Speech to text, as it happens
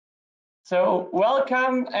So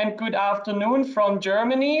welcome and good afternoon from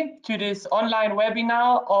Germany to this online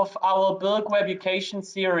webinar of our Bilk Webucation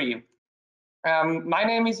series. My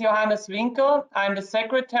name is Johannes Winker. I'm the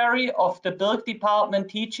Secretary of the Bilk Department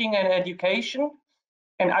Teaching and Education,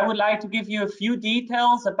 and I would like to give you a few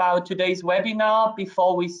details about today's webinar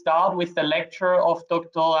before we start with the lecture of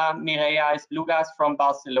Dr. Mireia Esplugas from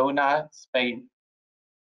Barcelona, Spain.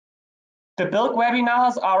 The Bilk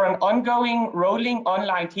webinars are an ongoing rolling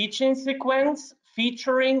online teaching sequence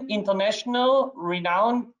featuring international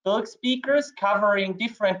renowned Bilk speakers covering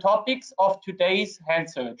different topics of today's hand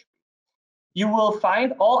surgery. You will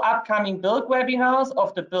find all upcoming Bilk webinars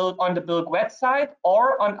on the Bilk website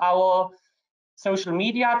or on our social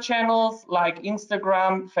media channels like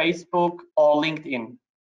Instagram, Facebook, or LinkedIn.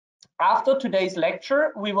 After today's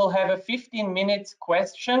lecture, we will have a 15-minute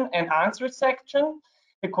question and answer section.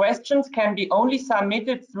 The questions can be only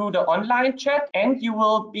submitted through the online chat, and you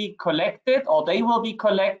will be collected, or they will be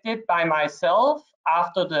collected by myself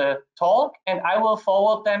after the talk, and I will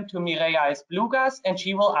forward them to Mireia Esplugas, and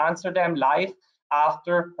she will answer them live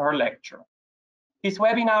after her lecture. This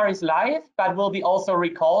webinar is live, but will be also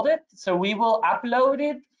recorded, so we will upload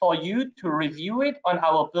it for you to review it on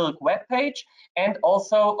our Bilk webpage and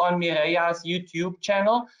also on Mireia's YouTube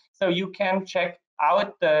channel, so you can check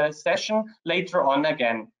out the session later on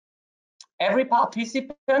again. Every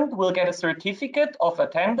participant will get a certificate of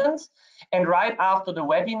attendance, and right after the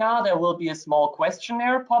webinar there will be a small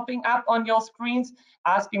questionnaire popping up on your screens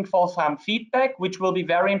asking for some feedback, which will be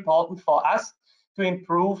very important for us to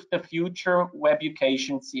improve the future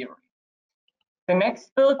Webucation series. The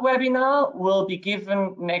next Bilk webinar will be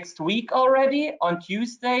given next week already on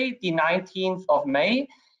Tuesday, the 19th of May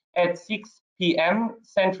at 6 p.m.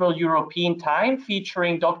 Central European Time,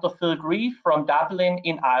 featuring Dr. Phil Grieve from Dublin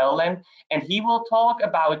in Ireland, and he will talk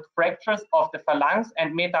about fractures of the phalanx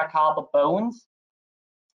and metacarpal bones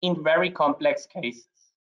in very complex cases.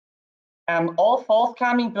 All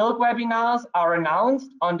forthcoming Bilk webinars are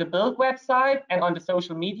announced on the Bilk website and on the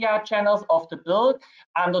social media channels of the Bilk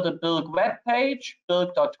under the Bilk webpage,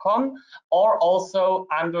 bilk.com, or also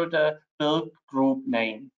under the Bilk group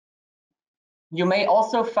name. You may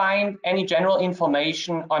also find any general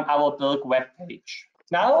information on our Bilk webpage.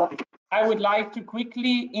 Now, I would like to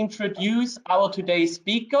quickly introduce our today's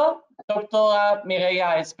speaker, Dr.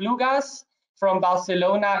 Mireia Esplugas from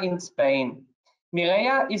Barcelona in Spain.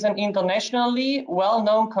 Mireia is an internationally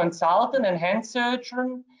well-known consultant and hand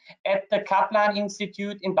surgeon at the Kaplan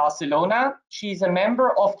Institute in Barcelona. She is a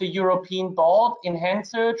member of the European Board in Hand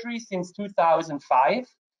Surgery since 2005.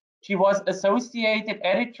 She was associated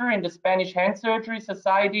editor in the Spanish Hand Surgery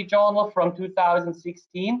Society journal from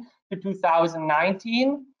 2016 to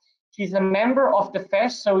 2019. She's a member of the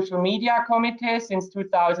FESH social media committee since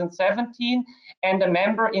 2017 and a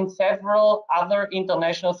member in several other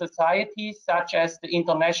international societies, such as the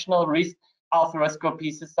International Wrist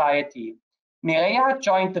Arthroscopy Society. Mireia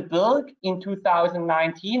joined the Bilk in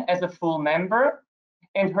 2019 as a full member,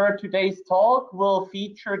 and her today's talk will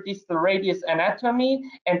feature distal radius anatomy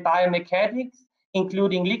and biomechanics,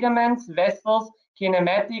 including ligaments, vessels,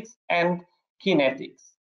 kinematics, and kinetics.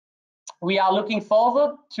 We are looking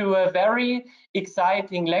forward to a very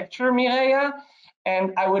exciting lecture, Mireia,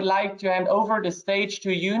 and I would like to hand over the stage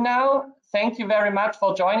to you now. Thank you very much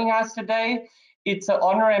for joining us today. It's an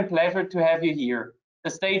honor and pleasure to have you here. The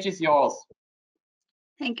stage is yours.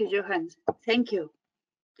 Thank you, Johan. Thank you.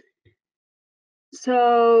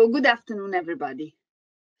 So, good afternoon, everybody.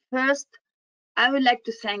 First, I would like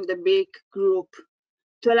to thank the Bilk group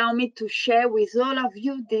to allow me to share with all of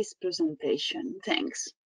you this presentation. Thanks.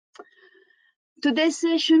 Today's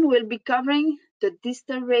session will be covering the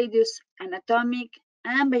distal radius anatomic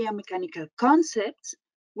and biomechanical concepts,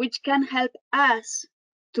 which can help us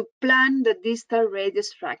to plan the distal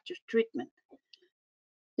radius fracture treatment.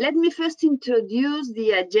 Let me first introduce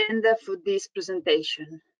the agenda for this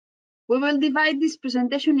presentation. We will divide this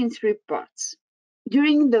presentation in 3 parts.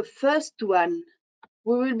 During the first one,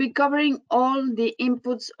 we will be covering all the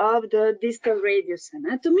inputs of the distal radius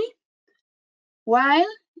anatomy, while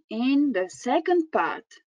in the second part,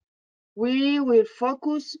 we will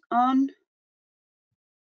focus on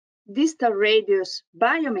distal radius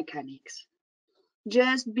biomechanics,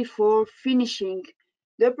 just before finishing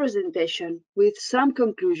the presentation with some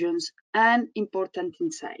conclusions and important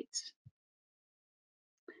insights.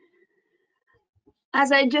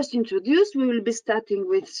 As I just introduced, we will be starting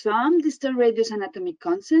with some distal radius anatomic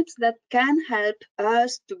concepts that can help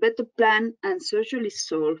us to better plan and surgically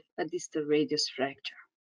solve a distal radius fracture.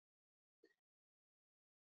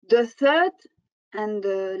 The third and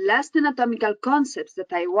the last anatomical concepts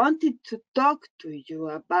that I wanted to talk to you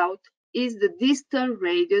about is the distal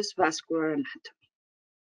radius vascular anatomy.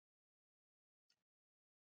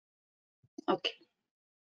 Okay.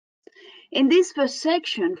 In this first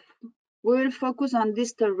section, we will focus on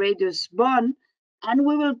distal radius bone, and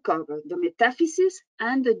we will cover the metaphysis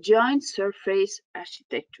and the joint surface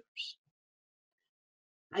architectures.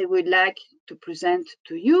 I would like to present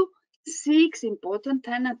to you 6 important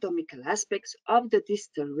anatomical aspects of the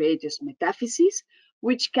distal radius metaphysis,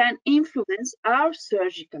 which can influence our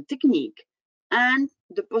surgical technique and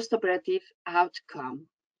the postoperative outcome.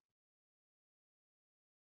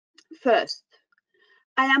 First,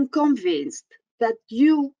 I am convinced that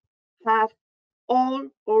you have all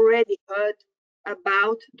already heard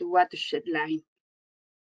about the watershed line.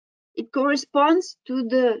 It corresponds to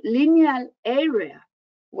the lineal area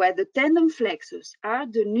where the tendon flexors are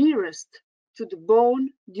the nearest to the bone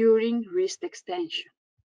during wrist extension.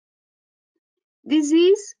 This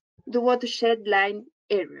is the watershed line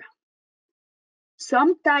area.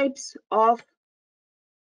 Some types of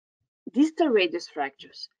distal radius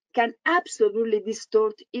fractures can absolutely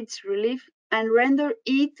distort its relief and render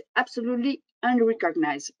it absolutely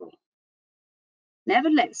unrecognizable.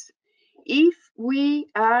 Nevertheless, if we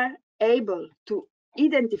are able to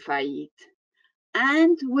identify it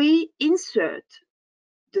and we insert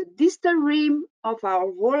the distal rim of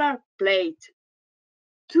our volar plate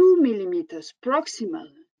 2 millimeters proximal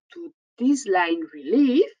to this line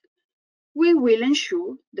relief, we will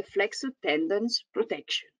ensure the flexor tendon's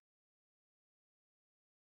protection.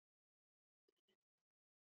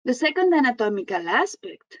 The second anatomical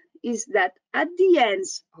aspect is that at the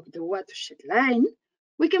ends of the watershed line,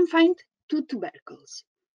 we can find 2 tubercles,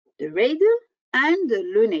 the radial and the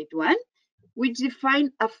lunate one, which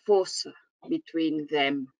define a fossa between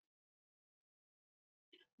them.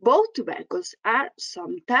 Both tubercles are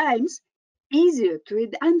sometimes easier to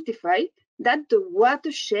identify than the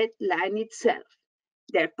watershed line itself.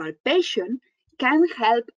 Their palpation can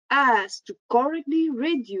help us to correctly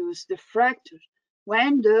reduce the fracture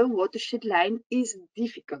when the watershed line is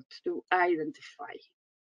difficult to identify.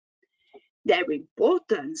 Their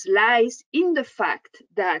importance lies in the fact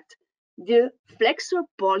that the flexor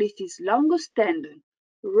pollicis longus tendon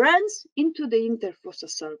runs into the interfossa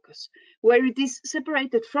sulcus, where it is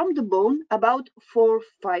separated from the bone about 4 or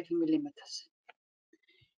 5 millimeters.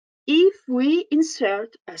 If we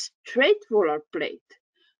insert a straight volar plate,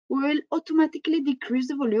 we will automatically decrease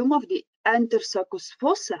the volume of the intersulcus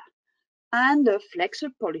fossa, and the flexor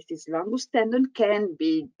pollicis longus tendon can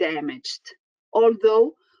be damaged,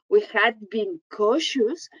 although we had been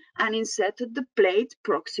cautious and inserted the plate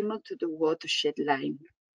proximal to the watershed line.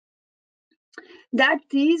 That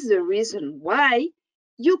is the reason why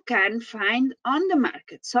you can find on the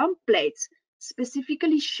market some plates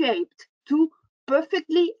specifically shaped to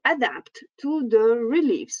perfectly adapt to the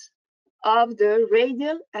reliefs of the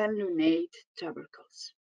radial and lunate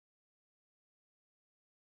tubercles.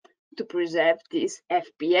 To preserve this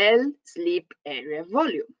FPL slip area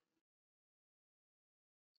volume.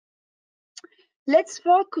 Let's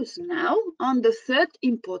focus now on the third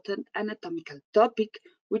important anatomical topic,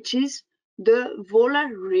 which is the volar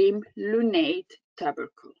rim lunate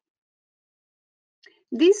tubercle.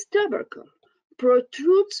 This tubercle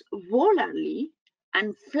protrudes volarly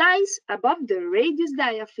and flies above the radius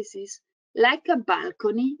diaphysis like a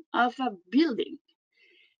balcony of a building.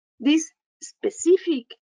 This specific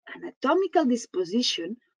anatomical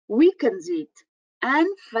disposition weakens it and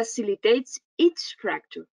facilitates its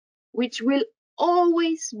fracture, which will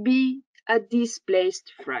always be a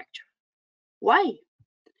displaced fracture. Why?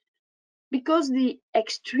 Because the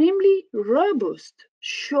extremely robust,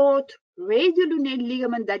 short radiolunate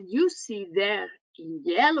ligament that you see there in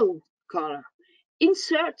yellow color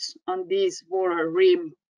inserts on this volar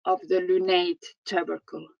rim of the lunate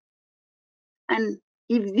tubercle. And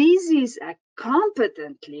if this is a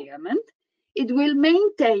competent ligament, it will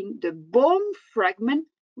maintain the bone fragment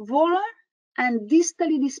volar and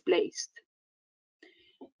distally displaced.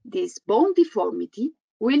 This bone deformity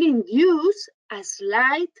will induce a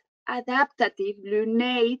slight adaptative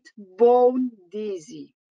lunate bone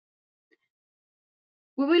dizzy.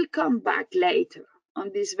 We will come back later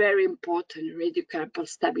on this very important radiocarpal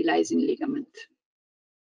stabilizing ligament.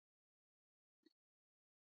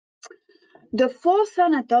 The fourth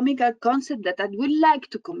anatomical concept that I would like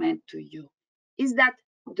to comment to you is that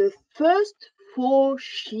the first 4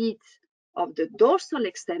 sheets of the dorsal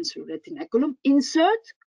extensor retinaculum insert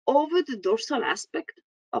over the dorsal aspect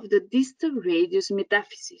of the distal radius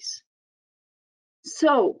metaphysis.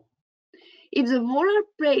 So, if the volar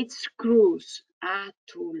plate screws are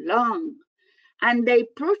too long and they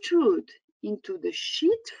protrude into the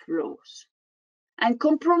sheet floors, and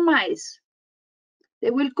compromise.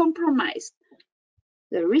 They will compromise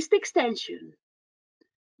the wrist extension,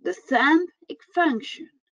 the thumb function,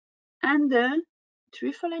 and the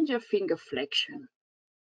triphalangeal finger flexion.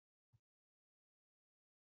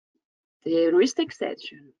 The wrist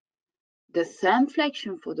extension, the thumb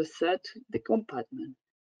flexion for the third compartment,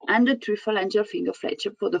 and the triphalangeal finger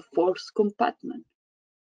flexion for the fourth compartment.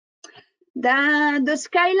 The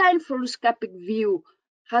skyline fluoroscopic view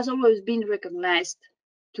has always been recognized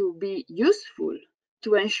to be useful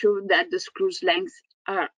to ensure that the screws lengths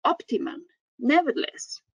are optimal.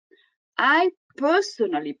 Nevertheless, I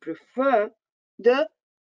personally prefer the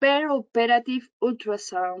perioperative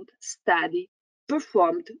ultrasound study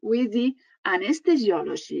performed with the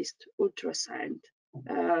anesthesiologist ultrasound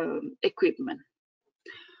equipment.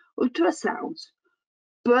 Ultrasounds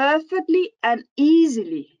perfectly and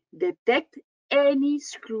easily detect any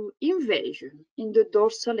screw invasion in the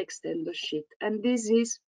dorsal extender sheath, and this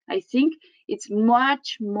is, I think, it's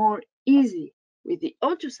much more easy with the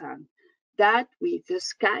ultrasound than with the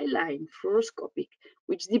skyline fluoroscopic,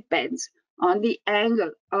 which depends on the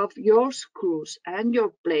angle of your screws and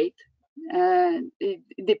your plate. It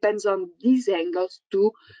depends on these angles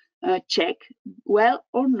to check well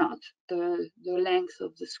or not the length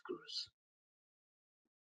of the screws.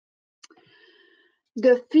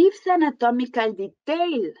 The fifth anatomical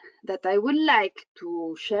detail that I would like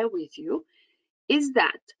to share with you is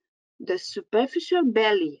that the superficial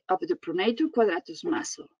belly of the pronator quadratus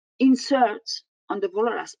muscle inserts on the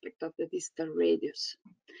volar aspect of the distal radius.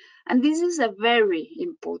 And this is a very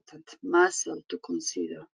important muscle to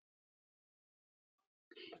consider.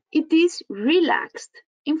 It is relaxed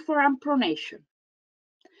in forearm pronation,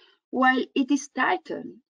 while it is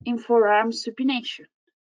tightened in forearm supination.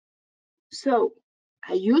 So,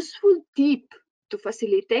 a useful tip to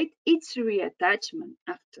facilitate its reattachment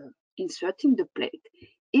after inserting the plate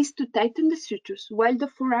is to tighten the sutures while the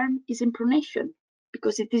forearm is in pronation,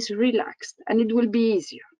 because it is relaxed and it will be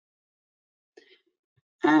easier.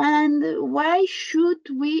 And why should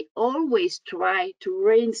we always try to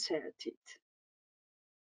reinsert it?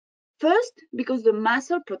 First, because the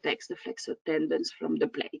muscle protects the flexor tendons from the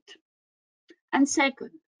plate. And second,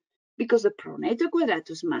 because the pronator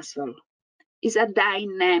quadratus muscle is a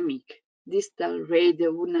dynamic distal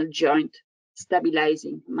radial joint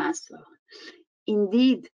stabilizing muscle.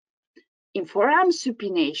 Indeed, in forearm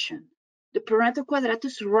supination, the pronator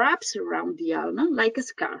quadratus wraps around the ulna like a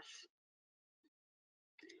scarf.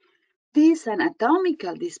 This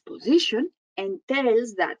anatomical disposition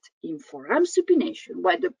entails that in forearm supination,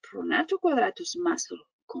 while the pronator quadratus muscle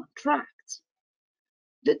contracts,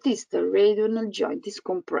 the distal radial joint is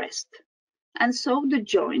compressed, and so the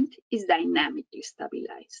joint is dynamically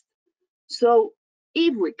stabilized. So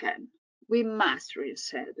if we can, we must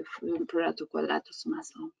reinsert the pronator quadratus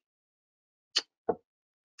muscle.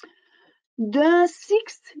 The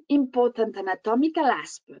sixth important anatomical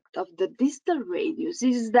aspect of the distal radius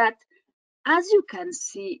is that, as you can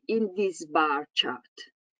see in this bar chart,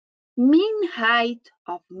 mean height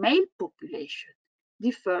of male population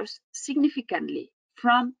differs significantly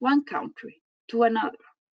from one country to another.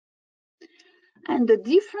 And the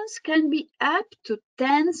difference can be up to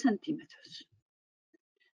 10 centimeters.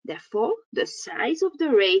 Therefore, the size of the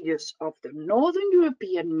radius of the Northern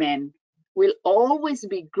European men will always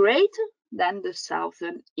be greater than the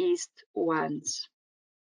Southern East ones.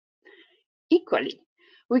 Equally,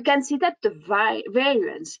 we can see that the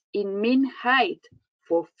variance in mean height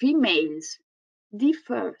for females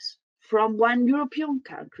differs from one European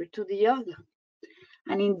country to the other.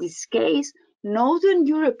 And in this case, Northern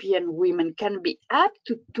European women can be up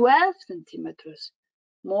to 12 centimeters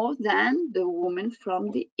more than the women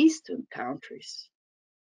from the Eastern countries.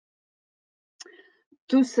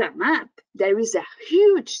 To sum up, there is a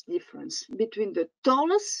huge difference between the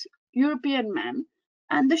tallest European man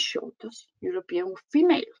and the shortest European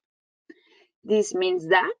female. This means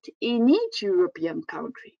that in each European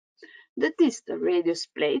country, the distal radius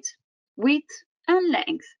plates, width and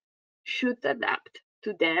length should adapt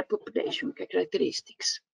to their population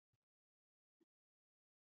characteristics.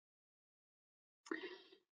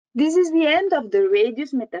 This is the end of the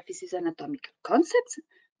radius metaphysis anatomical concepts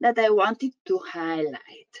that I wanted to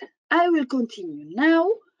highlight. I will continue now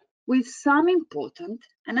with some important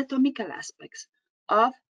anatomical aspects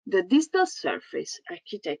of the distal surface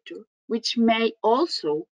architecture, which may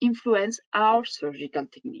also influence our surgical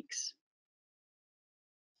techniques.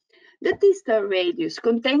 The distal radius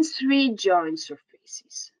contains three joint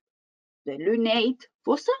surfaces: the lunate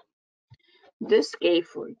fossa, the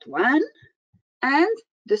scaphoid 1, and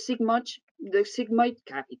the sigmoid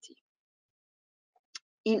cavity.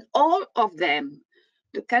 In all of them,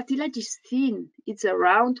 The cartilage is thin, it's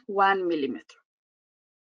around 1 millimeter.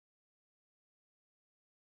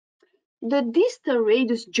 The distal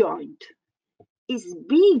radius joint is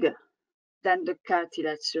bigger than the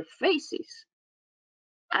cartilage surfaces,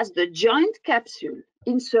 as the joint capsule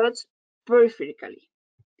inserts peripherically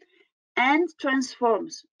and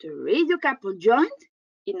transforms the radiocarpal joint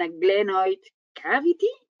in a glenoid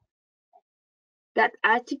cavity that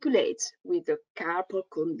articulates with the carpal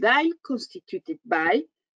condyle constituted by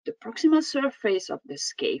the proximal surface of the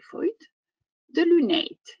scaphoid, the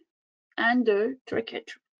lunate, and the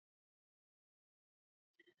triquetrum.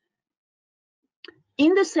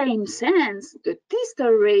 In the same sense, the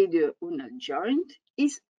distal radioulnar joint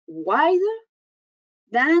is wider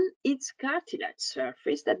than its cartilage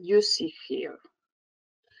surface that you see here.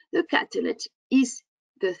 The cartilage is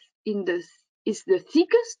the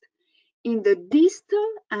thickest in the distal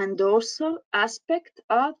and dorsal aspect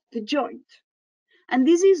of the joint. And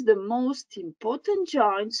this is the most important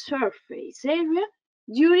joint surface area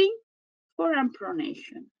during forearm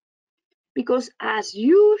pronation. Because as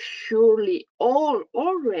you surely all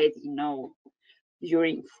already know,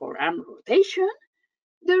 during forearm rotation,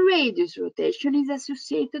 the radius rotation is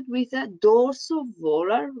associated with a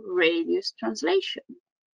dorsovolar radius translation.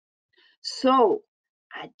 So,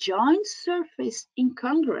 a joint surface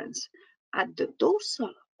incongruence at the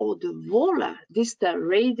dorsal or the volar distal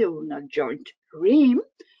radioulnar joint rim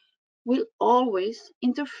will always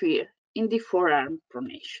interfere in the forearm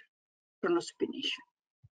pronospination.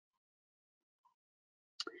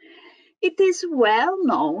 It is well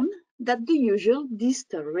known that the usual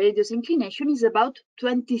distal radius inclination is about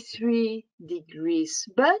 23 degrees,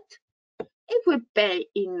 but if we pay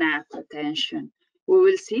enough attention, we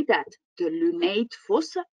will see that the lunate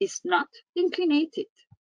fossa is not inclinated.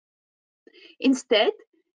 Instead,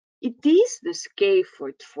 it is the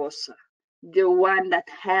scaphoid fossa, the one that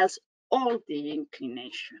has all the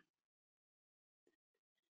inclination.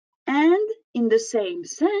 And in the same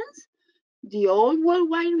sense, the old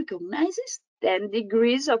worldwide recognizes 10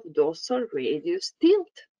 degrees of dorsal radius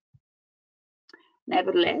tilt.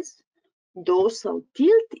 Nevertheless, dorsal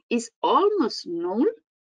tilt is almost null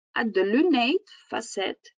at the lunate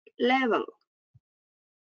facet level,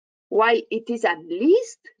 while it is at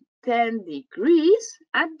least 10 degrees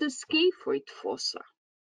at the scaphoid fossa.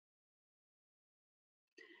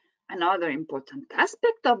 Another important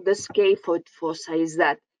aspect of the scaphoid fossa is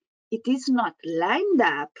that it is not lined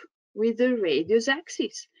up with the radius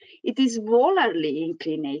axis. It is volarly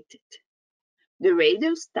inclinated. The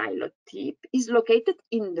radial stylo tip is located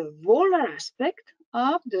in the volar aspect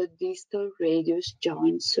of the distal radius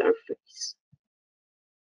joint surface.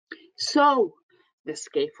 So, the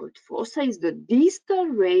scaphoid fossa is the distal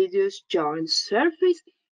radius joint surface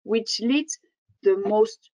which leads the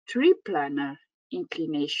most triplanar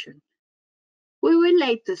inclination. We will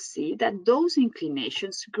later see that those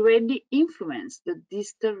inclinations greatly influence the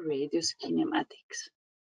distal radius kinematics.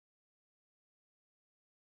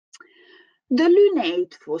 The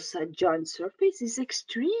lunate fossa joint surface is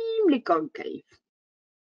extremely concave,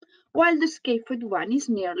 while the scaphoid one is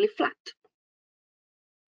nearly flat.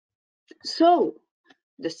 So,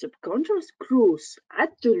 the subcontrol screws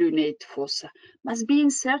at the lunate fossa must be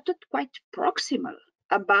inserted quite proximal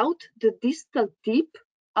about the distal tip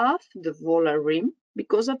of the volar rim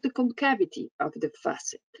because of the concavity of the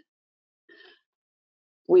facet.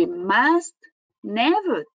 We must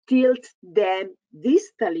never tilt them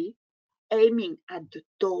distally, aiming at the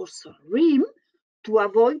dorsal rim to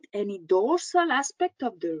avoid any dorsal aspect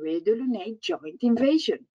of the radiolunate joint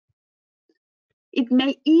invasion. It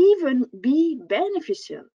may even be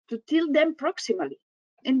beneficial to tilt them proximally.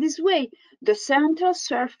 In this way, the central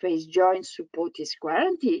surface joint support is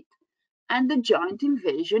guaranteed and the joint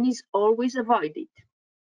invasion is always avoided.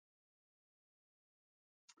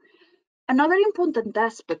 Another important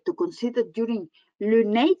aspect to consider during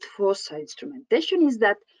lunate fossa instrumentation is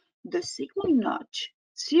that the sigmoid notch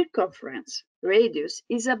circumference radius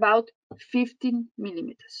is about 15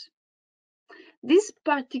 millimeters. This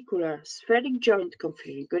particular spheric joint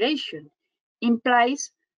configuration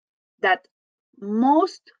implies that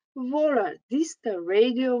most volar distal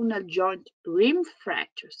radioulnar joint rim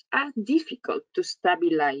fractures are difficult to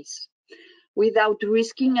stabilize without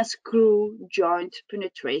risking a screw joint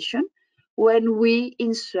penetration when we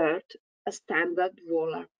insert a standard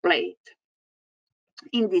volar plate.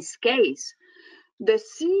 In this case, the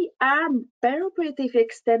C-arm perioperative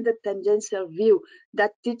extended tangential view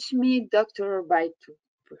that teach me Dr. Orbay to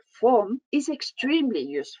perform is extremely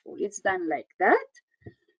useful. It's done like that.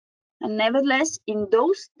 And nevertheless, in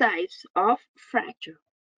those types of fracture,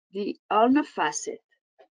 the ulnar facet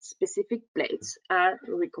specific plates are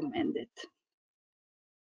recommended.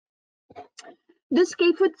 The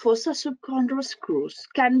scaphoid fossa subchondral screws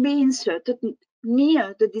can be inserted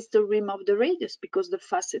near the distal rim of the radius because the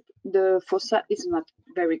fossa is not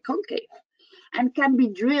very concave, and can be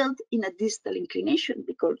drilled in a distal inclination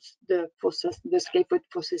because the scaphoid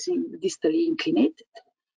fossa is distally inclinated,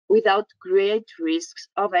 without great risks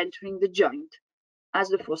of entering the joint, as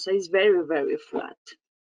the fossa is very, very flat.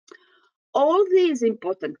 All these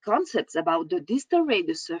important concepts about the distal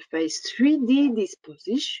radius surface 3D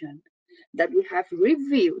disposition that we have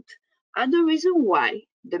reviewed are the reason why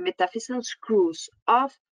the metaphyseal screws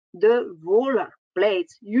of the volar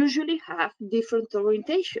plates usually have different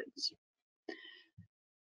orientations.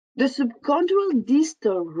 The subchondral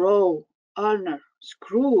distal row ulnar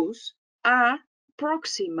screws are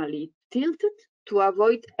proximally tilted to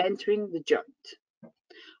avoid entering the joint,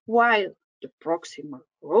 while the proximal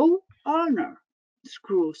row ulnar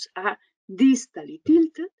screws are distally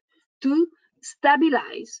tilted to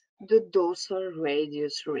stabilize the dorsal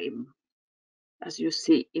radius rim, as you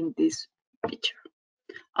see in this picture.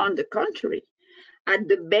 On the contrary, at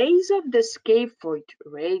the base of the scaphoid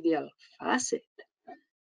radial facet,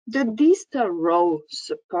 the distal row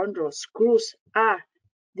subchondral screws are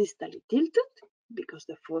distally tilted because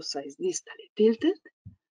the fossa is distally tilted,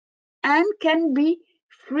 and can be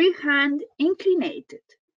freehand inclinated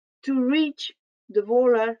to reach the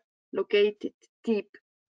volar located tip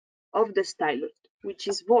of the styloid, which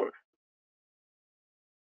is volar.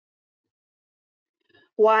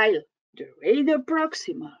 While the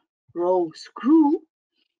radioproximal row screw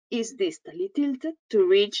is distally tilted to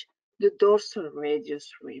reach the dorsal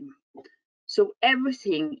radius rim. So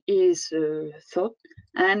everything is thought,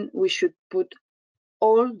 and we should put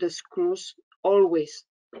all the screws always,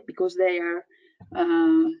 because they are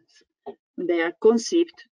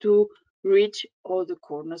conceived to reach all the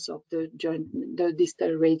corners of the joint, the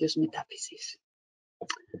distal radius metaphysis.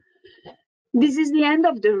 This is the end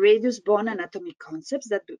of the radius bone anatomy concepts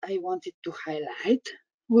that I wanted to highlight.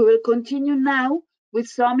 We will continue now with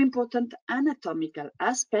some important anatomical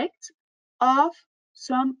aspects of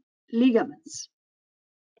some ligaments.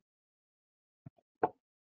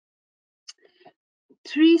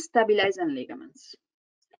 3 stabilizing ligaments.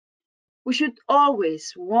 We should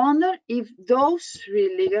always wonder if those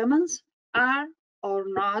 3 ligaments are or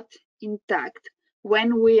not intact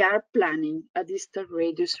when we are planning a distal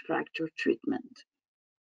radius fracture treatment.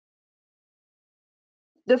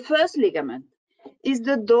 The first ligament is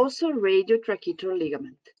the dorsal radiotracheal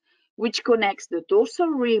ligament, which connects the dorsal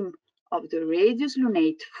rim of the radius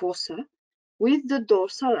lunate fossa with the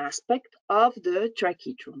dorsal aspect of the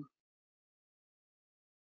tracheum.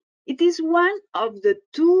 It is one of the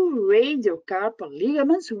 2 radiocarpal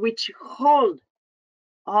ligaments which hold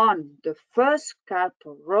on the first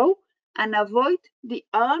carpal row and avoid the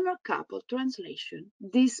ulnar carpal translation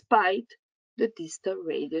despite the distal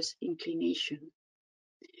radius inclination.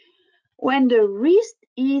 When the wrist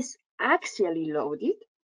is axially loaded,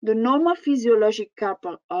 the normal physiologic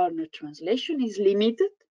carpal ulnar translation is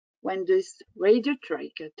limited when this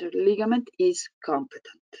radiotracheal ligament is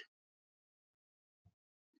competent.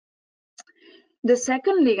 The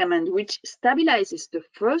second ligament, which stabilizes the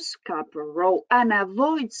first carpal row and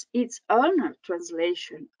avoids its ulnar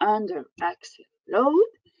translation under axial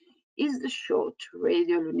load, is the short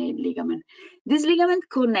radiolunate ligament. This ligament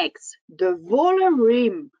connects the volar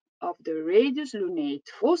rim of the radius lunate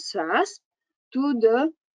fossas to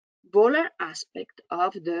the volar aspect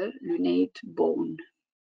of the lunate bone.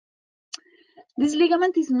 This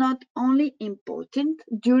ligament is not only important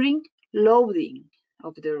during loading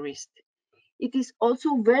of the wrist, it is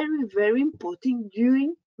also very, very important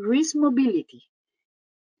during wrist mobility.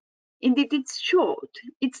 Indeed, it's short.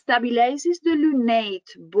 It stabilizes the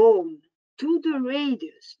lunate bone to the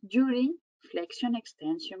radius during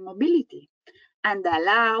flexion-extension mobility and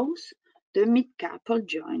allows the midcarpal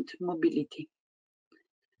joint mobility.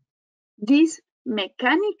 This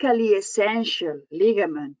mechanically essential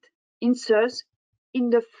ligament inserts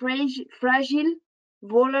in the fragile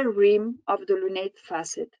volar rim of the lunate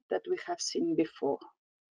facet that we have seen before.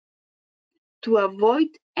 To avoid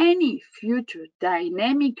any future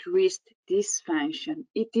dynamic wrist dysfunction,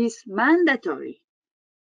 it is mandatory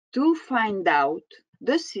to find out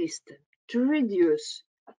the system to reduce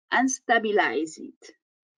and stabilize it.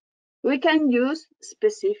 We can use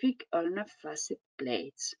specific ulnar facet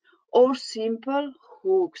plates or simple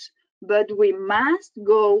hooks, but we must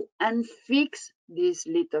go and fix this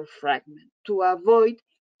little fragment to avoid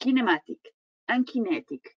kinematic and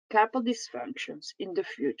kinetic carpal dysfunctions in the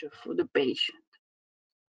future for the patient.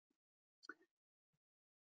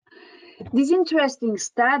 This interesting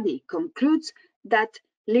study concludes that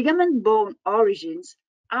ligament bone origins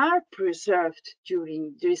are preserved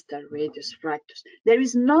during distal radius fractures. There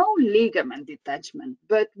is no ligament detachment,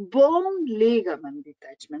 but bone ligament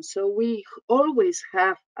detachment. So we always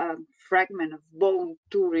have a fragment of bone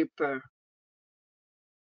to repair.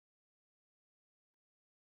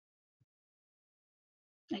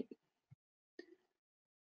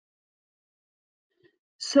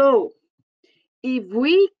 So if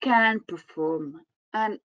we can perform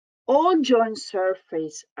an all joint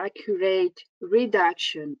surface accurate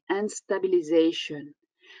reduction and stabilization,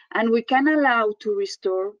 and we can allow to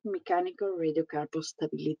restore mechanical radiocarpal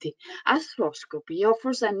stability, arthroscopy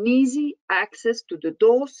offers an easy access to the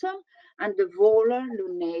dorsal and the volar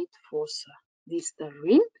lunate fossa distal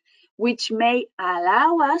rim, which may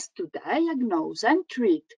allow us to diagnose and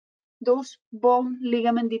treat those bone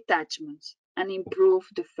ligament detachments and improve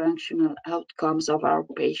the functional outcomes of our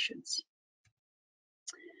patients.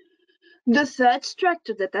 The third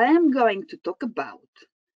structure that I am going to talk about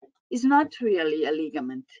is not really a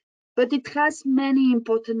ligament, but it has many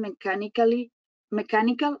important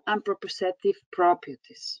mechanical and proprioceptive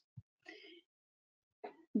properties.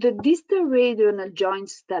 The distal radial joint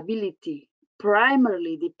stability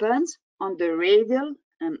primarily depends on the radial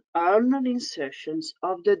and ulnar insertions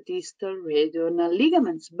of the distal radial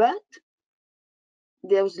ligaments, but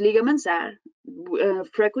those ligaments are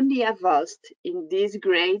frequently avulsed in these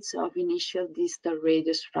grades of initial distal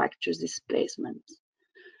radius fractures displacement.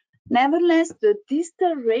 Nevertheless, the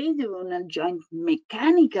distal radial joint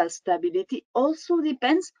mechanical stability also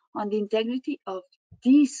depends on the integrity of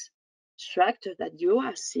this structure that you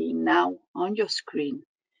are seeing now on your screen.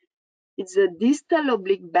 It's the distal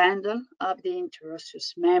oblique bundle of the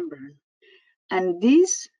interosseous membrane, and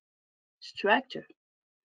this structure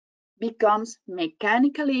becomes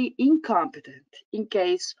mechanically incompetent in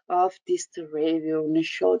case of distal radial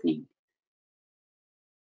shortening.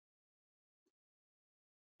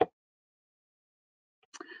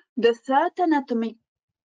 The third anatomic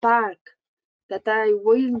part that I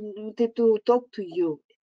wanted to talk to you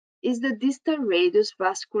is the distal radius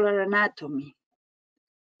vascular anatomy.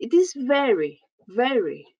 It is very,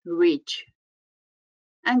 very rich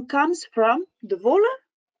and comes from the volar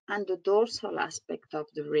and the dorsal aspect of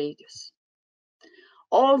the radius.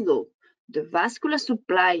 Although the vascular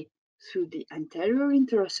supply through the anterior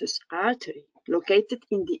interosseous artery located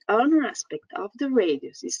in the ulnar aspect of the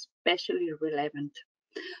radius is especially relevant.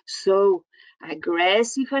 So,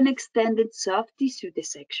 aggressive and extended soft tissue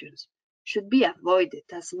dissections should be avoided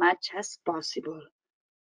as much as possible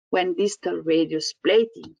when distal radius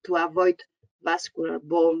plating to avoid vascular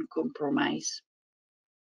bone compromise.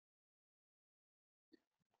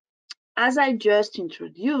 As I just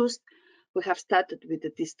introduced, we have started with the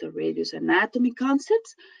distal radius anatomy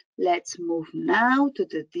concepts. Let's move now to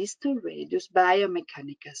the distal radius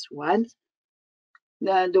biomechanics ones,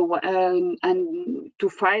 and to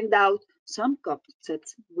find out some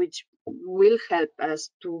concepts which will help us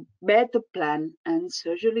to better plan and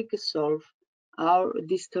surgically solve our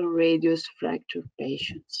distal radius fracture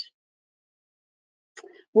patients.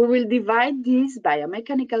 We will divide this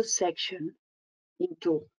biomechanical section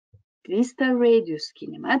into distal radius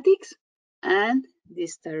kinematics and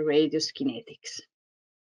distal radius kinetics.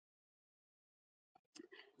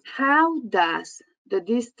 How does the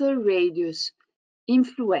distal radius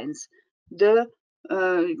influence the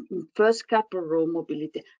first carpal row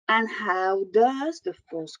mobility, and how does the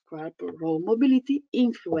first carpal row mobility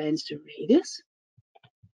influence the radius?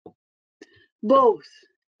 Both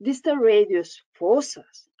distal radius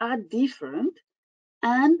fossas are different,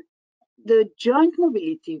 and the joint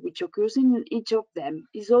mobility which occurs in each of them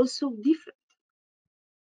is also different.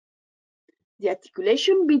 The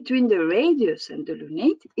articulation between the radius and the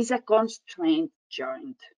lunate is a constrained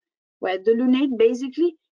joint, where the lunate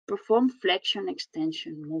basically performs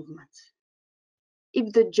flexion-extension movements.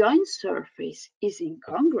 If the joint surface is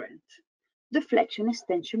incongruent, the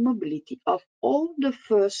flexion-extension mobility of all the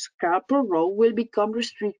first carpal row will become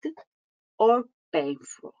restricted or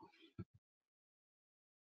painful.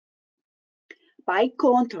 By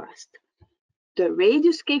contrast, the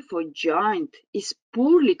radius scaphoid joint is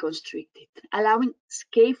poorly constricted, allowing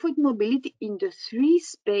scaphoid mobility in the three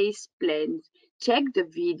space planes. Check the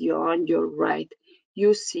video on your right.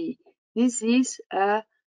 You see this is a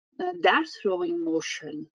dart throwing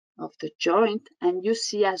motion of the joint, and you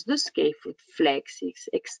see as the scaphoid flexes,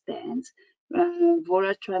 extends,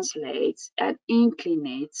 volar translates, and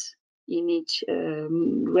inclinates in each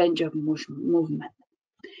range of movement.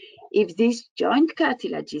 If this joint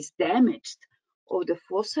cartilage is damaged or the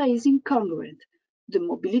fossa is incongruent, the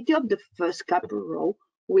mobility of the first carpal row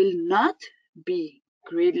will not be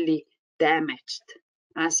greatly damaged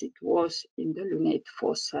as it was in the lunate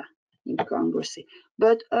fossa incongruency,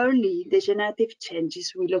 but early degenerative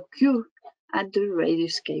changes will occur at the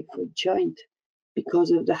radius scaphoid joint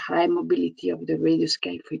because of the high mobility of the radius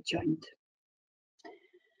scaphoid joint.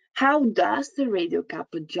 How does the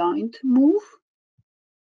radiocarpal joint move?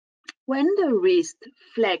 When the wrist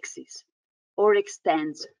flexes or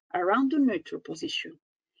extends around the neutral position,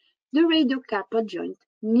 the radiocarpal joint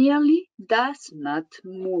nearly does not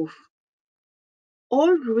move.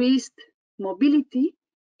 All wrist mobility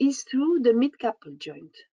is through the midcarpal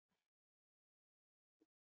joint.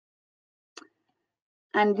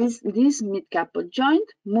 And this midcarpal joint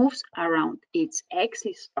moves around its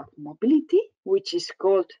axis of mobility, which is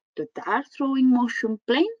called the dart throwing motion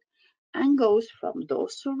plane, and goes from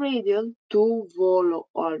dorsal-radial to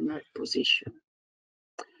volo-ulnar position.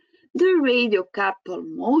 The radiocarpal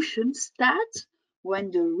motion starts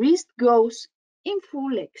when the wrist goes in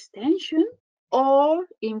full extension or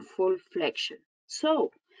in full flexion.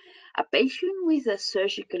 So, a patient with a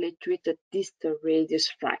surgically treated distal radius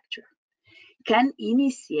fracture can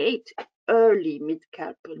initiate early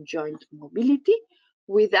midcarpal joint mobility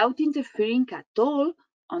without interfering at all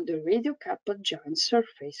on the radiocarpal joint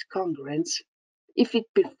surface congruence if it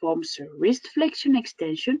performs a wrist flexion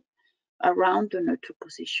extension around the neutral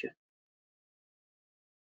position.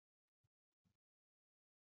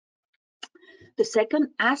 The second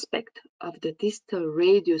aspect of the distal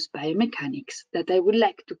radius biomechanics that I would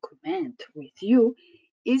like to comment with you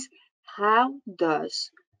is how does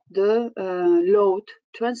the load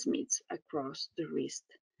transmits across the wrist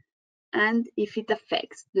and if it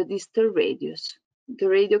affects the distal radius, the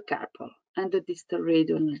radiocarpal, and the distal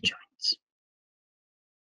radial joints.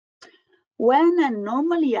 When a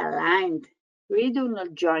normally aligned radial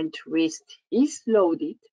joint wrist is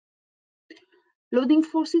loaded, loading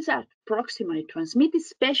forces are proximally transmitted,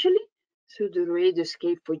 especially through the radius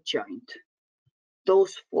scaphoid joint.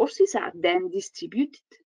 Those forces are then distributed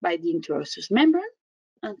by the interosseous membrane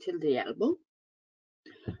until the elbow.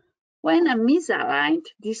 When a misaligned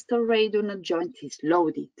distal radial joint is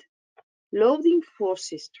loaded, loading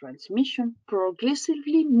forces transmission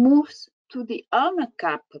progressively moves to the ulnar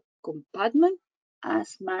carpal compartment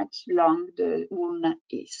as much long the ulna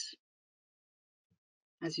is,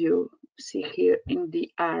 as you see here in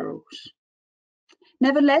the arrows.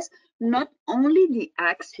 Nevertheless, not only the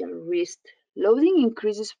axial wrist loading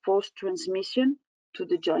increases force transmission to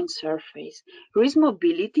the joint surface, wrist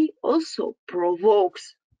mobility also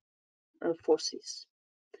provokes forces.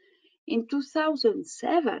 In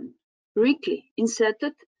 2007, Rickley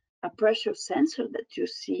inserted a pressure sensor that you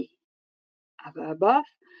see above.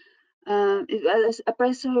 It was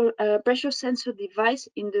a pressure sensor device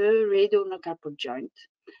in the radial carpal joint,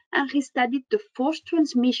 and he studied the force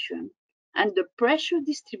transmission and the pressure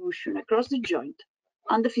distribution across the joint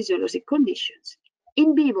under physiologic conditions,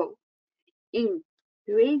 in vivo, in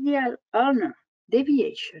radial ulnar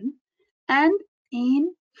deviation, and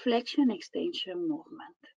in flexion extension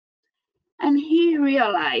movement. And he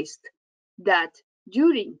realized that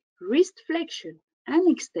during wrist flexion and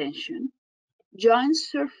extension, joint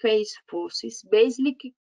surface forces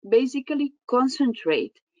basically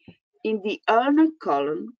concentrate in the ulnar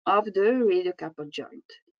column of the radiocarpal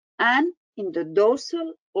joint and in the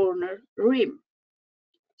dorsal ulnar rim.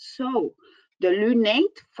 So, the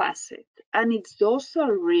lunate facet and its dorsal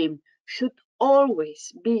rim should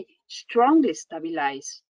always be strongly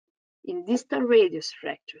stabilized in distal radius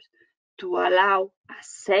fractures to allow a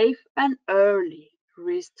safe and early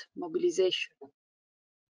wrist mobilization.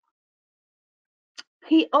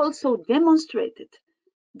 He also demonstrated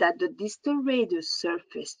that the distal radius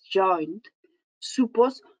surface joint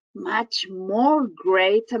supports much more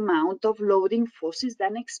great amount of loading forces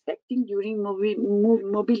than expected during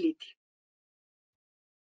mobility,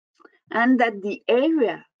 and that the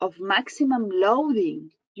area of maximum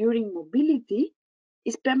loading during mobility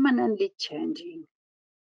is permanently changing.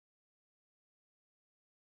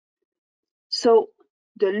 So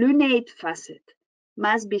the lunate facet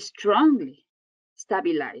must be strongly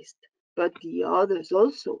stabilized, but the others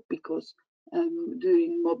also, because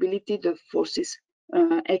during mobility the forces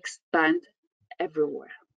expand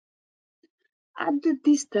everywhere. At the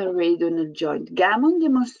distal radial joint, Gammon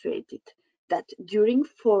demonstrated that during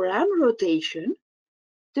forearm rotation,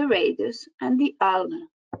 the radius and the ulna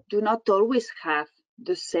do not always have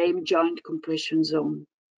the same joint compression zone.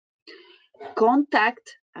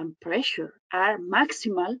 Contact and pressure are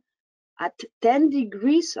maximal at 10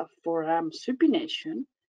 degrees of forearm supination,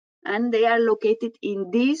 and they are located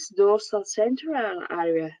in this dorsal central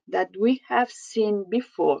area that we have seen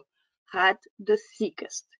before had the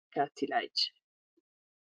thickest cartilage.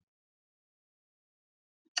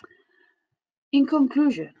 In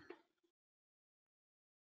conclusion,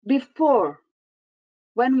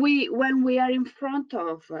 when we are in front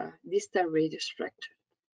of distal radius fracture,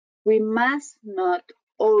 we must not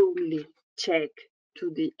only check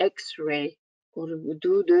to the X-ray or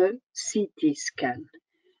do the CT scan.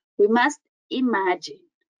 We must imagine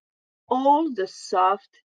all the soft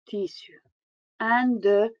tissue and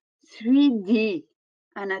the 3D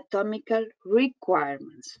anatomical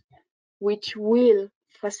requirements, which will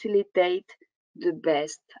facilitate the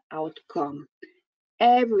best outcome.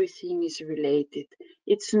 Everything is related.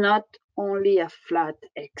 It's not only a flat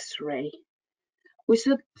X-ray.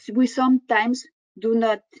 We sometimes do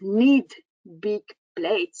not need big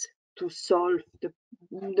plates to solve the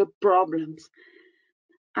problems.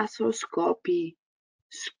 Arthroscopy,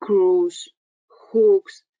 screws,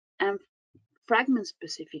 hooks, and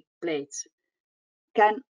fragment-specific plates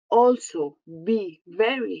can also be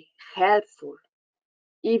very helpful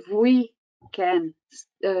if we can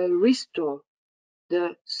restore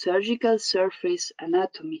the surgical surface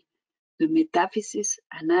anatomy, the metaphysis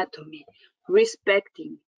anatomy,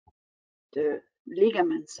 respecting the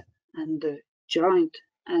ligaments and the joint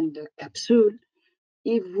and the capsule.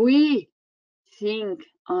 If we think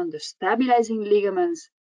on the stabilizing ligaments,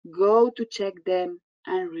 go to check them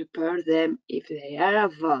and repair them if they are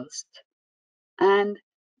avulsed. And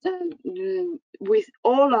with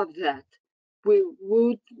all of that, we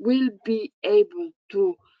will be able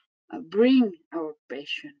to bring our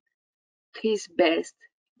patient his best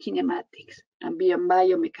kinematics and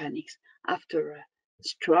biomechanics after a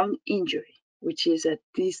strong injury, which is a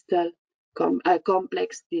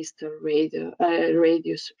complex distal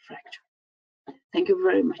radius fracture. Thank you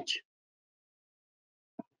very much.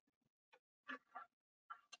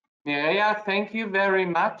 Mireia, thank you very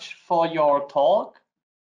much for your talk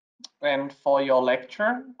and for your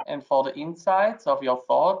lecture and for the insights of your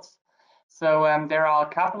thoughts. So there are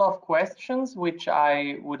a couple of questions which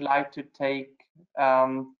I would like to take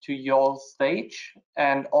to your stage,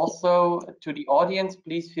 and also to the audience.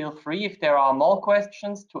 Please feel free, if there are more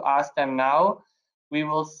questions, to ask them now. We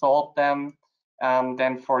will sort them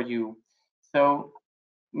then for you. So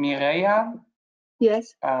Mireia,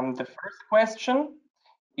 yes, the first question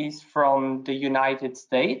is from the United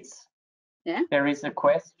States. Yeah. There is a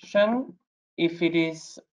question if it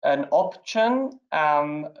is an option,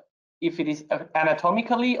 if it is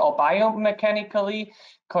anatomically or biomechanically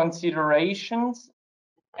considerations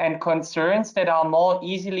and concerns that are more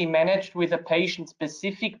easily managed with a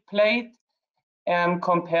patient-specific plate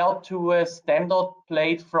compared to a standard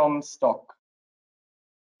plate from stock.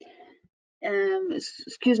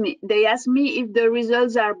 Excuse me, they asked me if the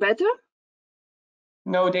results are better?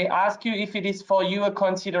 No, they ask you if it is for you a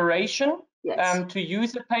consideration Yes. to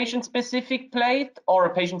use a patient-specific plate or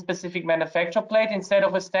a patient-specific manufacturer plate instead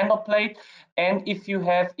of a standard plate, and if you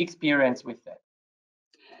have experience with that.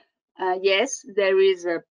 Yes, there is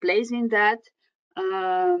a place in that.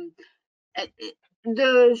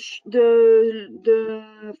 The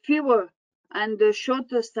fewer and the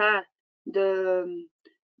shortest are the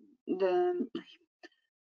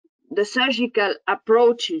surgical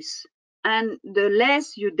approaches, and the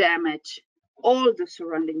less you damage all the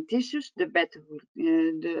surrounding tissues, the better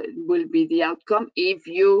will be the outcome if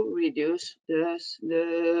you reduce the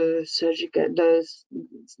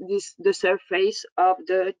surface of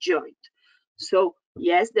the joint. So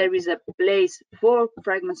yes, there is a place for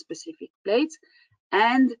fragment-specific plates,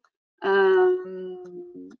 and I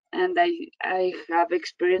have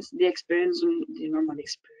experienced the normal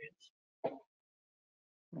experience.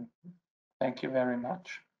 Thank you very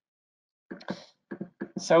much.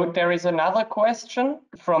 So there is another question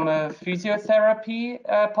from a physiotherapy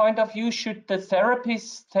point of view. Should the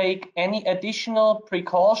therapist take any additional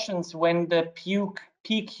precautions when the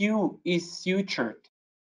PQ is sutured?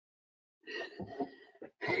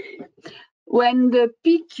 When the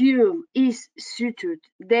PQ is sutured,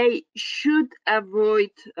 they should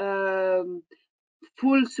avoid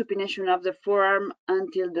full supination of the forearm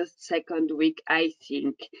until the second week, I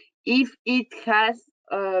think. If it has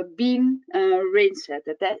been rinsed,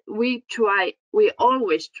 we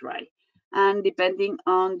always try, and depending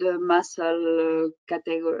on the muscle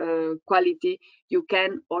quality, you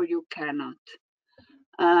can or you cannot.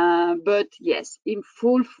 But yes, in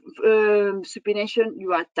full supination,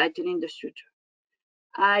 you are tightening the suture.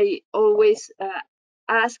 I always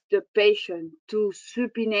ask the patient to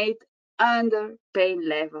supinate under pain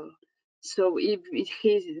level. So if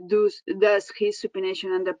he does his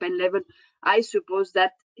supination under pain level, I suppose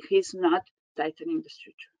that he's not tightening the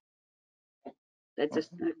suture. That's a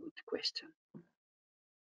good question.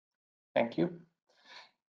 Thank you.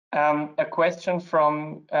 A question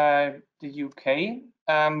from the UK.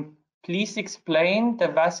 Please explain the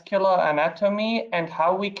vascular anatomy and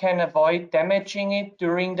how we can avoid damaging it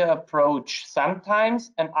during the approach.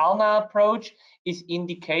 Sometimes an ulnar approach is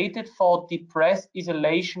indicated for depressed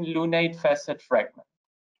isolation lunate facet fragment.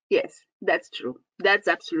 Yes, that's true. That's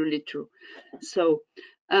absolutely true. So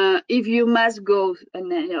if you must go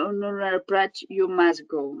in an ulnar approach, you must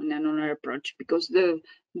go in an ulnar approach, because the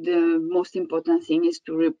most important thing is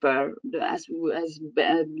to repair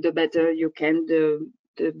the better you can the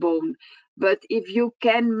bone. But if you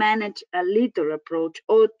can manage a little approach,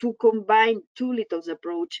 or to combine two little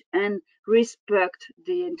approach and respect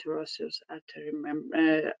the interosseous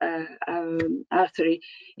artery,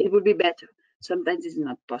 it would be better. Sometimes it's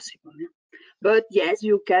not possible, but yes,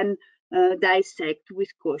 you can dissect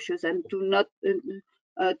with cautious, and to not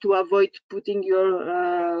to avoid putting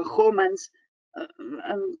your homans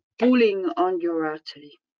pulling on your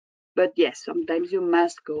artery. But yes, sometimes you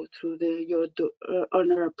must go through your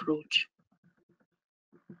ulnar approach.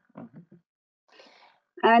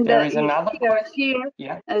 And there is another here,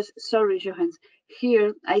 yeah. Sorry, Johannes.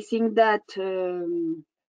 Here, I think that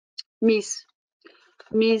Miss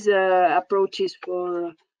approaches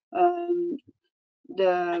for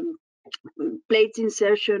the plate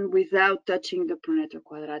insertion without touching the pronator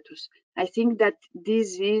quadratus. I think that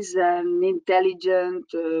this is an intelligent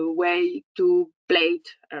way to plate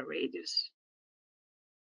a radius.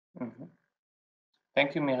 Mm-hmm.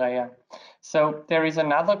 Thank you, Mireia. So there is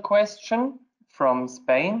another question from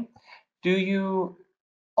Spain. Do you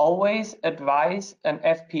always advise an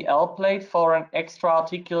FPL plate for an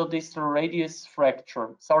extra-articular distal radius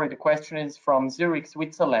fracture? Sorry, the question is from Zurich,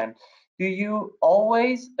 Switzerland. Do you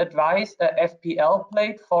always advise a FPL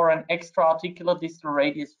plate for an extra-articular distal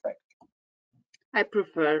radius fracture? I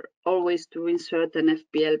prefer always to insert an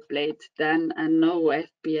FPL plate than a no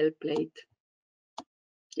FPL plate.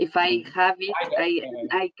 If I have it,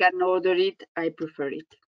 I can order it, I prefer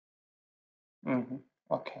it. Mm-hmm.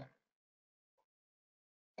 Okay.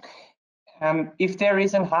 If there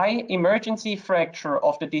is a high emergency fracture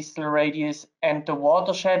of the distal radius and the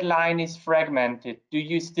watershed line is fragmented, do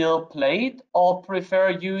you still plate or prefer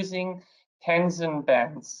using tension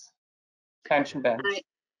bands?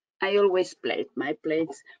 I always plate my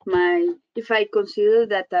plates. If I consider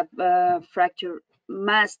that a fracture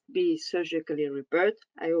must be surgically repaired,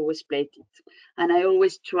 I always plate it, and I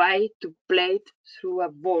always try to plate through a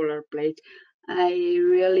volar plate. I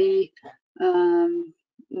really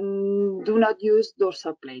do not use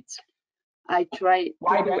dorsal plates. I try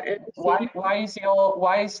to do everything. Why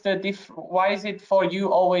is it for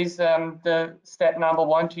you always the step number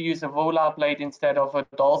one to use a volar plate instead of a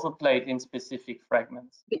dorsal plate in specific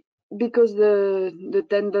fragments? Because the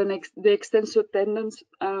extensor tendons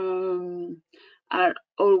are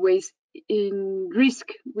always in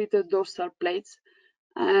risk with the dorsal plates,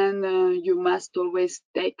 and you must always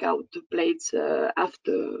take out the plates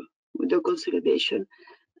after the consolidation.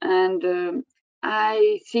 And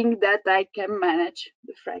I think that I can manage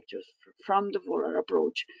the fractures from the volar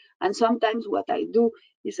approach. And sometimes what I do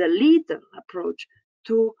is a little approach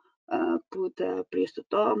to put a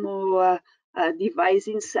priostotome or a device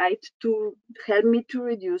inside to help me to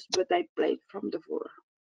reduce, but I plate from the volar.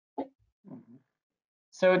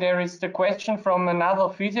 So there is the question from another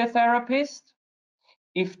physiotherapist.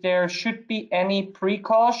 If there should be any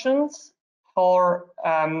precautions for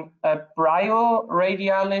a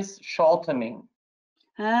brachioradialis shortening?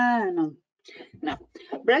 No.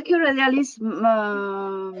 Brachioradialis,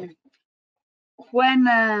 when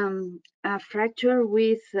a fracture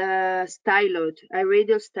with styloid, a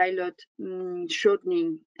radial styloid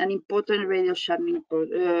shortening, an important radial shortening,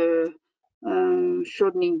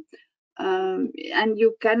 and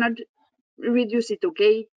you cannot reduce it,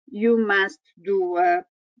 okay? You must do a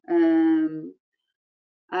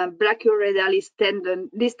brachioradialis tendon,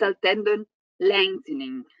 distal tendon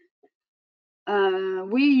lengthening.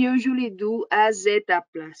 We usually do a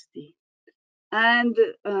zetaplasty, and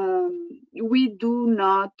we do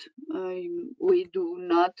not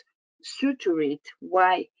suture it.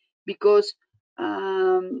 Why? Because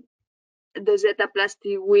the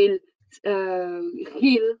zetaplasty will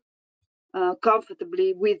heal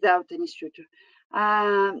comfortably without any suture.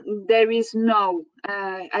 There is no.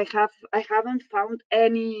 I haven't found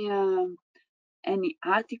any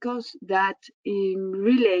articles that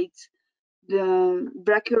relates the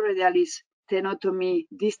brachioradialis tenotomy,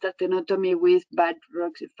 distal tenotomy with bad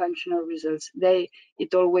functional results.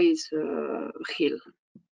 It always heal.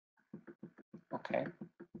 Okay.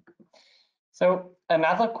 So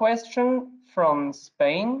another question from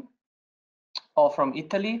Spain or from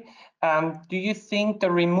Italy. Do you think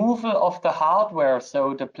the removal of the hardware,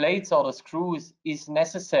 so the plates or the screws, is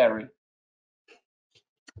necessary?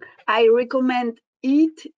 I recommend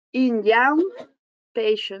it in young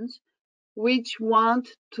patients which want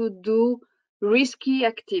to do risky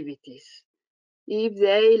activities. If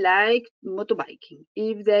they like motorbiking,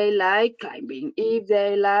 if they like climbing, if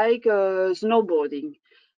they like snowboarding,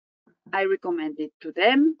 I recommend it to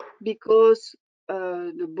them because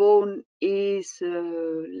the bone is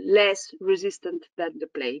less resistant than the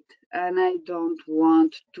plate, and I don't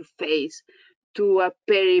want to face to a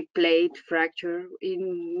periplate fracture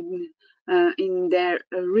in their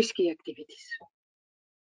risky activities.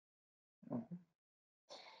 Mm-hmm.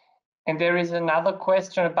 And there is another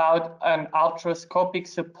question about an arthroscopic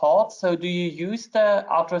support. So do you use the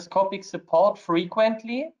arthroscopic support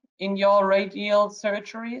frequently in your radial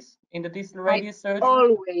surgeries, in the distal radius surgery? I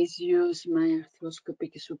always use my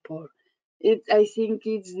arthroscopic support. I think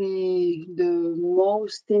it's the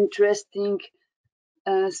most interesting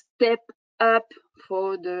step up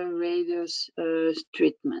for the radius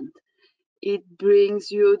treatment. It brings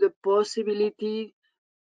you the possibility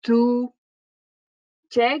to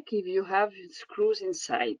check if you have screws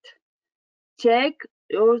inside. Check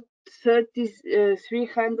your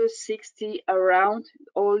 360 around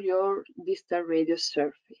all your distal radius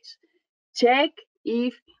surface. Check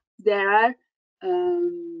if there are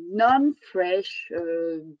non-fresh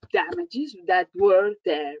damages that were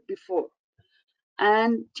there before,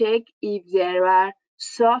 and check if there are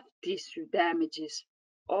soft tissue damages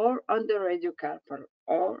or on the radiocarpal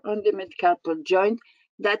or on the metacarpal joint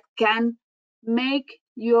that can make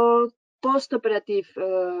your postoperative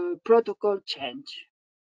protocol change.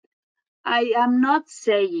 I am not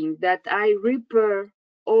saying that I repair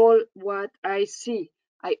all what I see.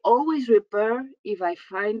 I always repair if I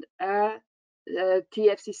find a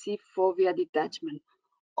TFCC fovea detachment.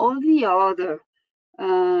 All the other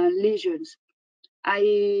lesions,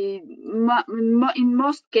 in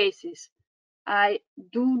most cases, I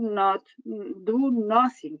do not do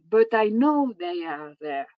nothing, but I know they are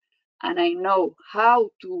there, and I know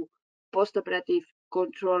how to postoperative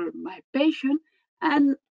control my patient.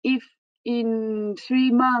 And if in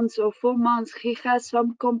 3 months or 4 months he has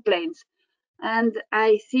some complaints, and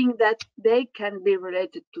I think that they can be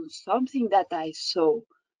related to something that I saw,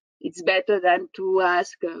 it's better than to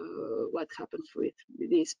ask what happens with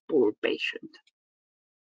this poor patient.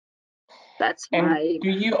 That's and my. do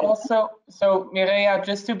you also, so Mireia,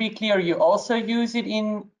 just to be clear, you also use it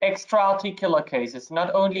in extra-articular cases,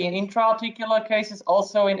 not only in intra-articular cases,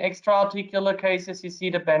 also in extra-articular cases, you see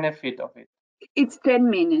the benefit of it? It's 10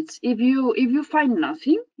 minutes. If you find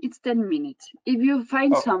nothing, it's 10 minutes. If you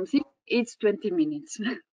find something, it's 20 minutes.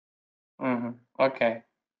 Mm-hmm. Okay,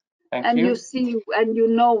 thank and you. You see, and you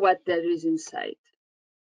know what there is inside.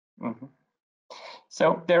 Mm-hmm.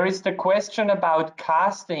 So there is the question about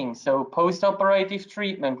casting, so post-operative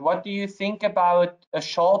treatment. What do you think about a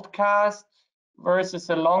short cast versus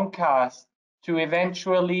a long cast to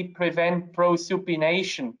eventually prevent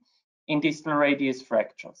prosupination in distal radius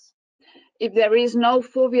fractures? If there is no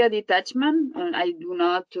fovea detachment, I do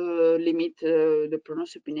not limit the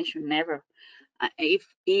prosupination, never. If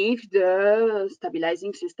the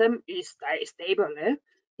stabilizing system is stable,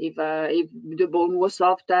 if the bone was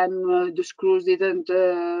soft and the screws didn't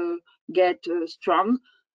get strong,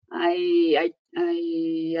 I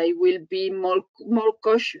will be more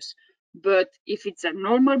cautious. But if it's a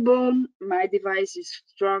normal bone, my device is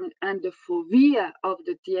strong and the fovea of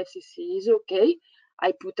the TFCC is okay,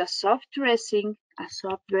 I put a soft dressing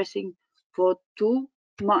for 2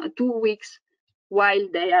 weeks while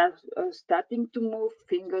they are starting to move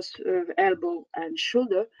fingers, elbow and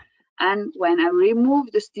shoulder. And when I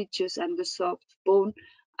remove the stitches and the soft bone,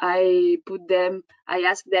 I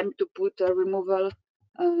ask them to put a removal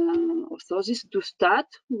orthosis to start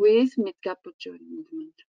with mid-carpal joint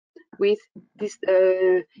movement, with this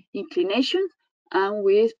inclination and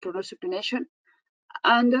with prosupination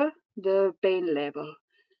under the pain level.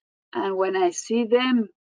 And when I see them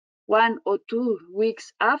 1 or 2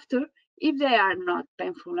 weeks after, if they are not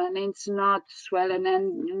painful and it's not swollen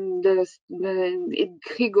and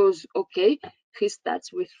he goes okay, he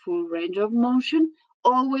starts with full range of motion,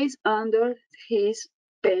 always under his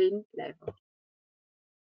pain level.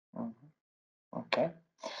 Okay.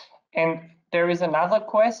 And there is another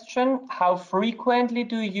question. How frequently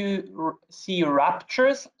do you see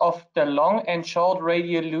ruptures of the long and short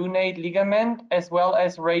radiolunate ligament as well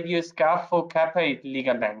as radioscaphocappate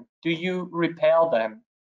ligament? Do you repair them?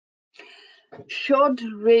 Short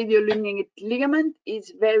radiolunate ligament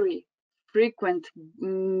is very frequent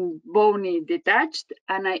bony detached,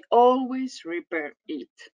 and I always repair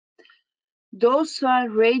it. Dorsal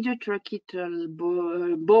radiotracheal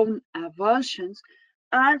bone avulsions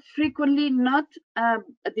are frequently not a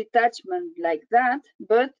detachment like that,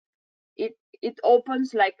 but it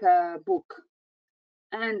opens like a book.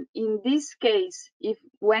 And in this case,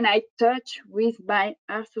 when I touch with my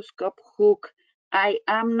arthroscope hook, I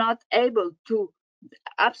am not able to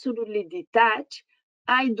absolutely detach,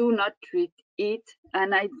 I do not treat it,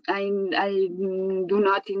 and I do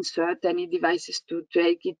not insert any devices to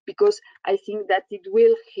take it, because I think that it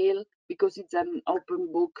will heal, because it's an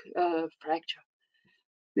open book fracture.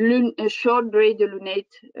 A short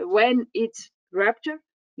radiolunate, when it's ruptured,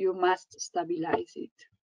 you must stabilize it.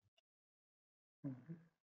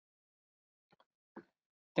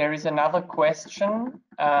 There is another question.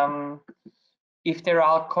 If there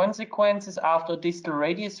are consequences after distal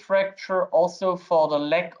radius fracture also for the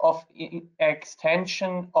lack of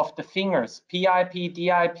extension of the fingers, PIP,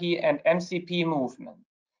 DIP, and MCP movement,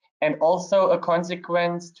 and also a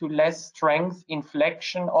consequence to less strength in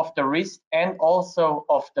flexion of the wrist and also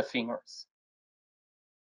of the fingers.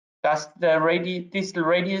 Does the distal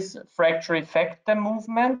radius fracture affect the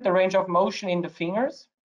movement, the range of motion in the fingers,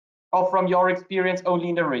 or from your experience only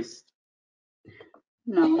in the wrist?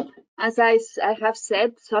 No, as I have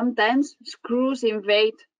said, sometimes screws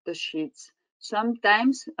invade the sheets,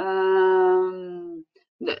 sometimes the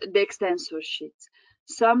extensor sheets,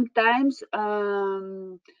 sometimes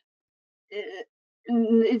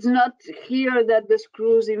it's not here that the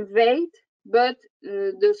screws invade, but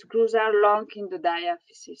the screws are long in the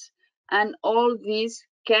diaphysis, and all these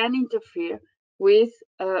can interfere with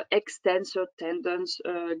extensor tendons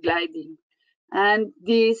gliding, and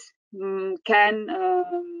this can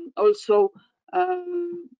also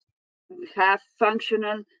have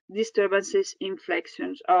functional disturbances in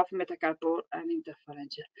flexions of metacarpal and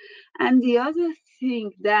interphalangeal. And the other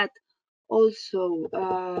thing that also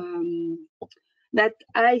that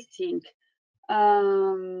I think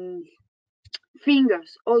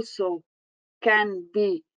fingers also can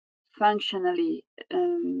be functionally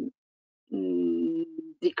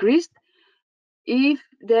decreased if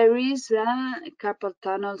there is a carpal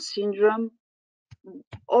tunnel syndrome,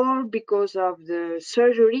 or because of the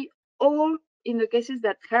surgery, or in the cases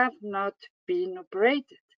that have not been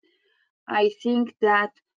operated. I think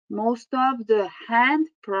that most of the hand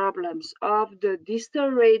problems of the distal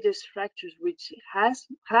radius fractures which have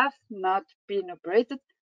not been operated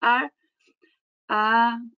are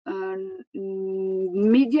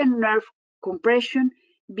median nerve compression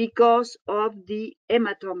because of the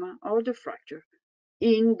hematoma or the fracture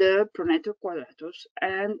in the pronator quadratus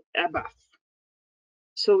and above.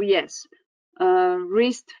 So yes,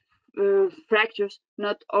 wrist fractures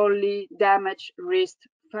not only damage wrist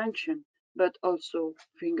function, but also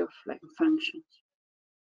finger functions.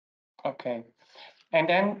 Okay. And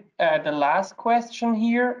then the last question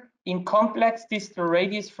here, in complex distal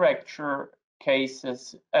radius fracture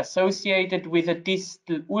cases associated with a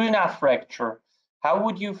distal ulnar fracture, how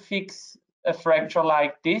would you fix a fracture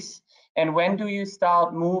like this? And when do you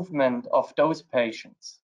start movement of those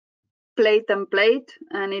patients? Plate and plate,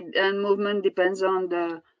 and movement depends on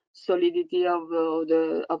the solidity of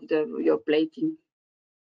your plating.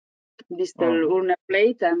 Distal ulnar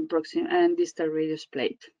plate and distal radius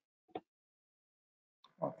plate.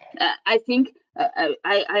 Okay. I think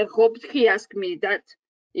I hoped he asked me that.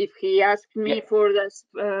 If he asked me for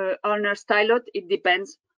the ulnar styloid, it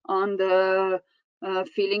depends on the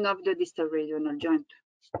feeling of the distal radional joint.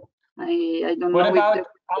 I don't know. What about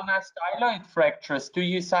ulnar styloid fractures? Do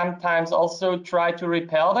you sometimes also try to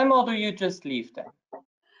repel them, or do you just leave them?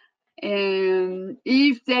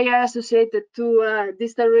 If they are associated to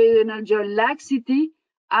distal radional joint laxity,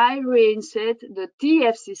 I reinsert the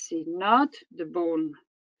TFCC, not the bone.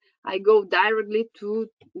 I go directly to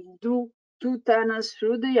do 2 tunnels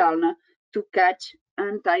through the ulna to catch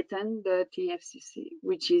and tighten the TFCC,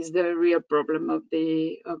 which is the real problem of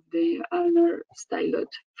the ulnar styloid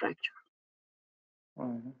fracture.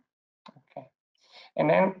 Okay. And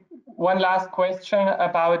then one last question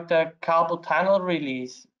about the carpal tunnel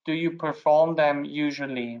release. Do you perform them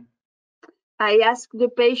usually? I ask the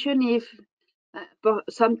patient if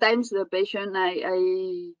sometimes the patient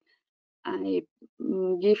I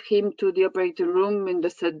give him to the operating room in the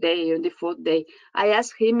 3rd day or the 4th day. I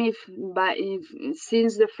ask him if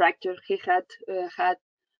since the fracture he had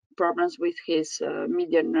problems with his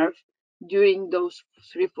median nerve during those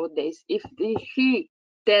 3-4 days. If he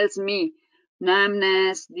tells me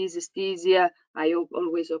numbness, dysesthesia, I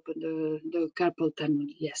always open the carpal tunnel.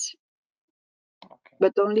 Yes, okay.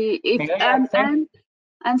 But only if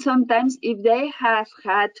And sometimes if they have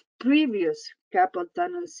had previous carpal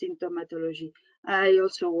tunnel symptomatology, I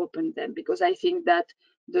also open them because I think that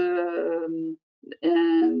the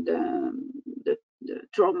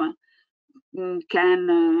trauma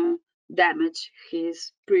can damage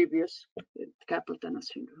his previous carpal tunnel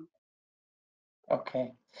syndrome.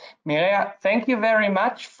 Okay. Mireia, thank you very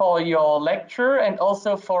much for your lecture and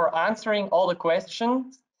also for answering all the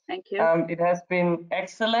questions. Thank you. It has been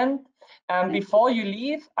excellent. Before you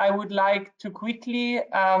leave, I would like to quickly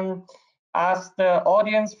ask the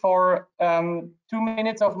audience for 2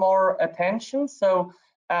 minutes of more attention. So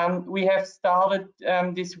we have started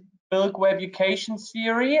this Bilk Webucation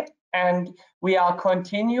series and we are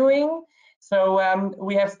continuing. So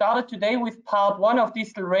we have started today with part 1 of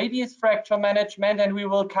distal radius fracture management, and we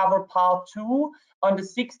will cover part 2 on the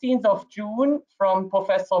 16th of June from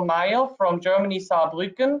Professor Meyer from Germany,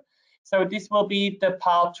 Saarbrücken. So this will be the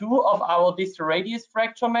part 2 of our distal radius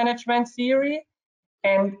fracture management series.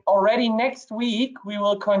 And already next week, we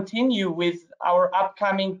will continue with our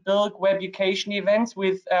upcoming Bilk Webucation events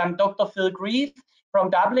with Dr. Phil Grieve from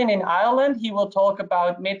Dublin in Ireland. He will talk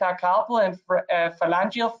about metacarpal and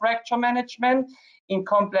phalangeal fracture management in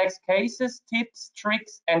complex cases, tips,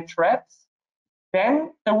 tricks, and traps.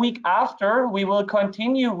 Then the week after, we will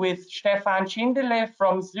continue with Stefan Schindele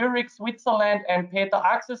from Zurich, Switzerland, and Peter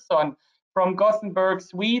Axelsson from Gothenburg,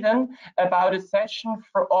 Sweden, about a session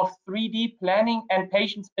of 3D planning and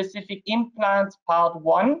patient-specific implants, part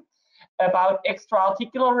 1, about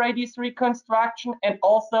extra-articular radius reconstruction, and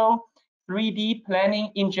also 3D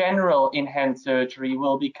planning in general in hand surgery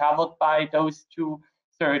will be covered by those 2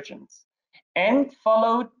 surgeons. And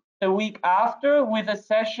followed the week after with a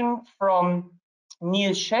session from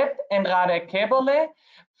Niels Schepp and Radek Keberle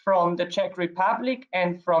from the Czech Republic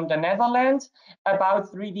and from the Netherlands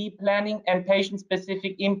about 3D planning and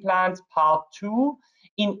patient-specific implants, part 2.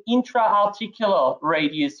 In intra-articular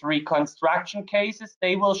radius reconstruction cases,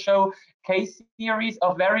 they will show case series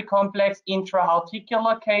of very complex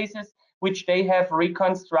intra-articular cases, which they have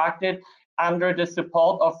reconstructed under the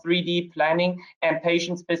support of 3D planning and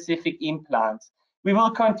patient-specific implants. We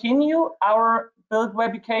will continue our Bilk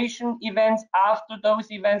Webucation events after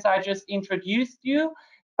those events I just introduced you,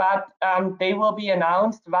 but they will be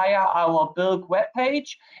announced via our Bilk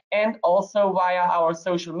webpage and also via our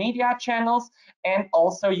social media channels, and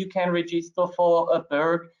also you can register for a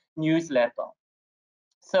Bilk newsletter.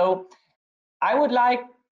 So I would like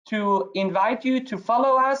to invite you to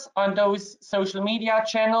follow us on those social media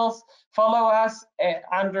channels, follow us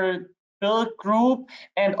under Bilk Group,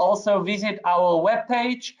 and also visit our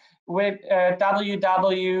webpage with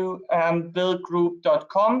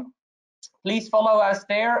www.bilkgroup.com. Please follow us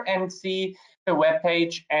there and see the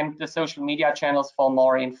webpage and the social media channels for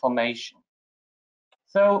more information.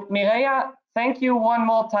 So Mireia, thank you one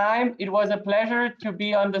more time. It was a pleasure to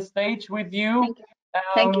be on the stage with you.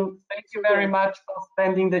 Thank you. Thank you very much for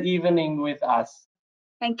spending the evening with us.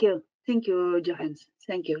 Thank you. Thank you, Johannes.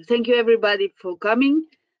 Thank you. Thank you, everybody, for coming,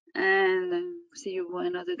 and see you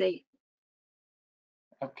another day.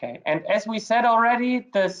 Okay, and as we said already,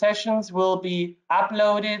 the sessions will be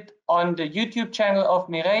uploaded on the YouTube channel of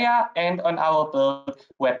Mireia and on our Bilk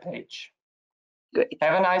webpage. Great.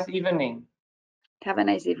 Have a nice evening. Have a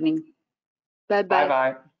nice evening. Bye-bye.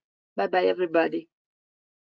 Bye-bye. Bye-bye, everybody.